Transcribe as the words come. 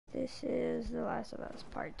This is The Last of Us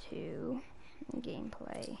Part 2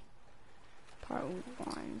 gameplay. Part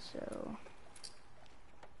 1, so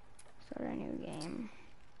start a new game.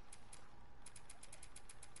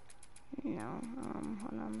 No,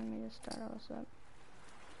 hold on, let me just start all this up.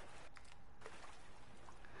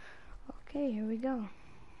 Okay, here we go.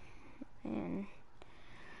 And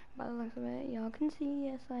by the looks of it, y'all can see,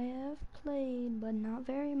 yes, I have played, but not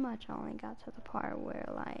very much. I only got to the part where,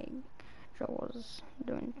 like, Joel was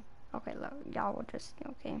doing, okay, look, y'all will just,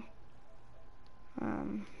 okay.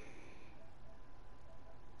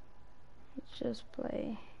 Let's just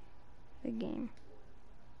play the game.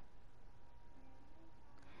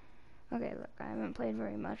 Okay, look, I haven't played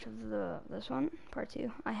very much of this one, part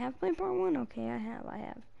 2. I have played part 1, okay, I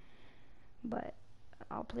have. But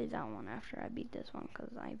I'll play that one after I beat this one,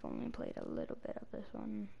 because I've only played a little bit of this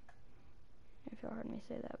one. If y'all heard me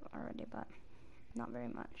say that already, but not very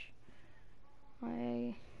much.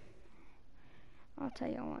 I'll tell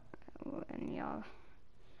y'all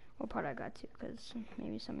what part I got to, because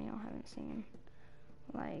maybe some of y'all haven't seen,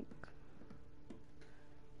 like,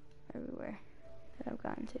 everywhere that I've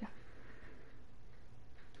gotten to.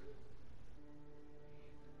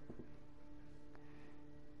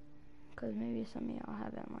 Because maybe some of y'all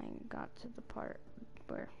haven't, like, got to the part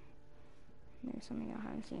where, maybe some of y'all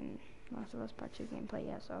haven't seen Last of Us Part 2 gameplay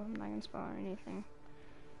yet, so I'm not gonna spoil anything.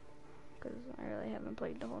 Because I really haven't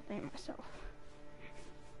played the whole thing myself.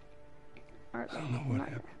 I don't know what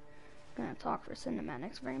happened. I'm not gonna talk for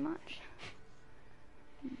cinematics very much.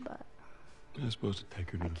 But I was supposed to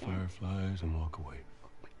take her to the Fireflies and walk away. Oh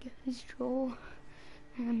my goodness, Joel.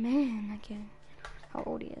 Man, I can't. How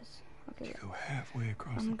old he is. Okay, you go halfway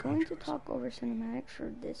across the I'm going to talk over cinematics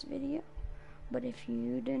for this video, but if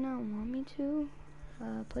you do not want me to,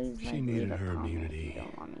 please she needed her immunity. If you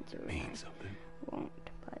don't want me to. Means something. Won't,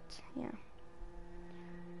 but yeah.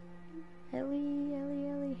 Ellie,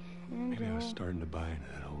 and maybe Joel. I was starting to buy into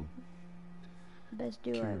that whole best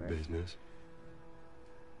duo cure ever. business.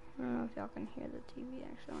 I don't know if y'all can hear the TV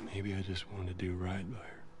actually. Maybe I just wanted to do right by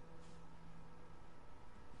her.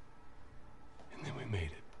 And then we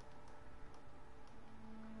made it.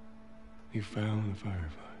 We found the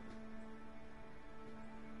Fireflies.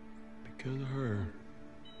 Because of her,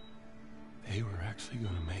 they were actually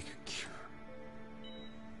going to make a cure.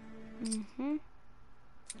 Mm-hmm.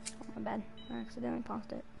 Oh, my bad. I accidentally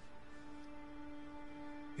paused it.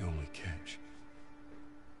 The only catch,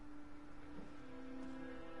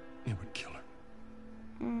 it would kill her.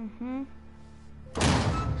 Mm-hmm.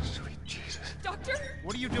 Sweet Jesus. Doctor!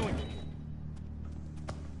 What are you doing?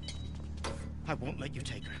 I won't let you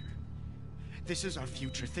take her. This is our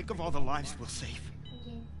future. Think of all the lives we'll save.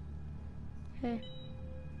 Hey.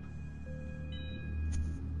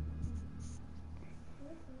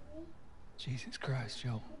 Jesus Christ,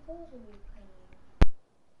 Joel.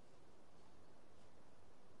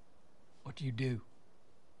 What do you do?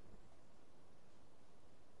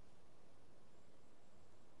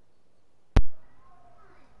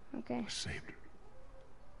 Okay. I saved her.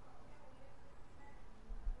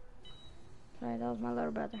 Sorry, that was my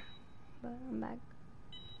little brother. But I'm back.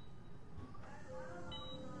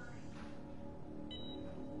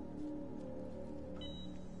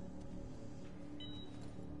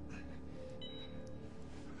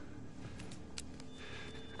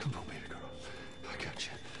 Come on, baby girl. I got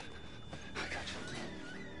you.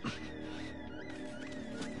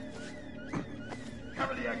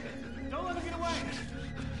 Cover the exit. Don't let him get away.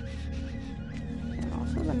 And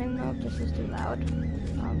also, let me know if this is too loud.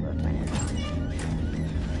 I'll go turn it down.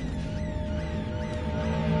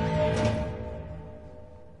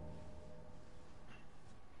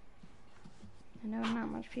 I know not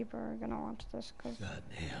much people are gonna watch this because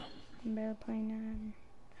I'm barely playing it. And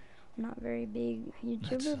I'm not very big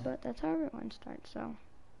YouTuber, but that's how everyone starts. So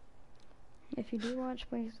if you do watch,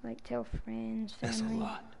 please like tell friends, family,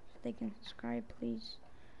 so they can subscribe, please,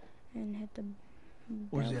 and hit the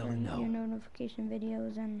bell for your notification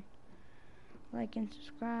videos, and like and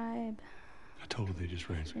subscribe. I told her they just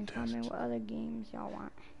ran some and tests. comment what other games y'all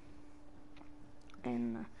want,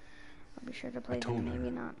 and I'll be sure to play them. Maybe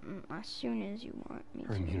not as soon as you want me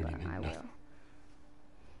to, but I will.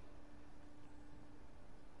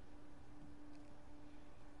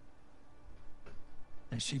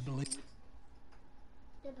 And she believed.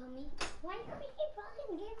 Why do we keep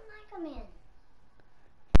fucking getting like a man?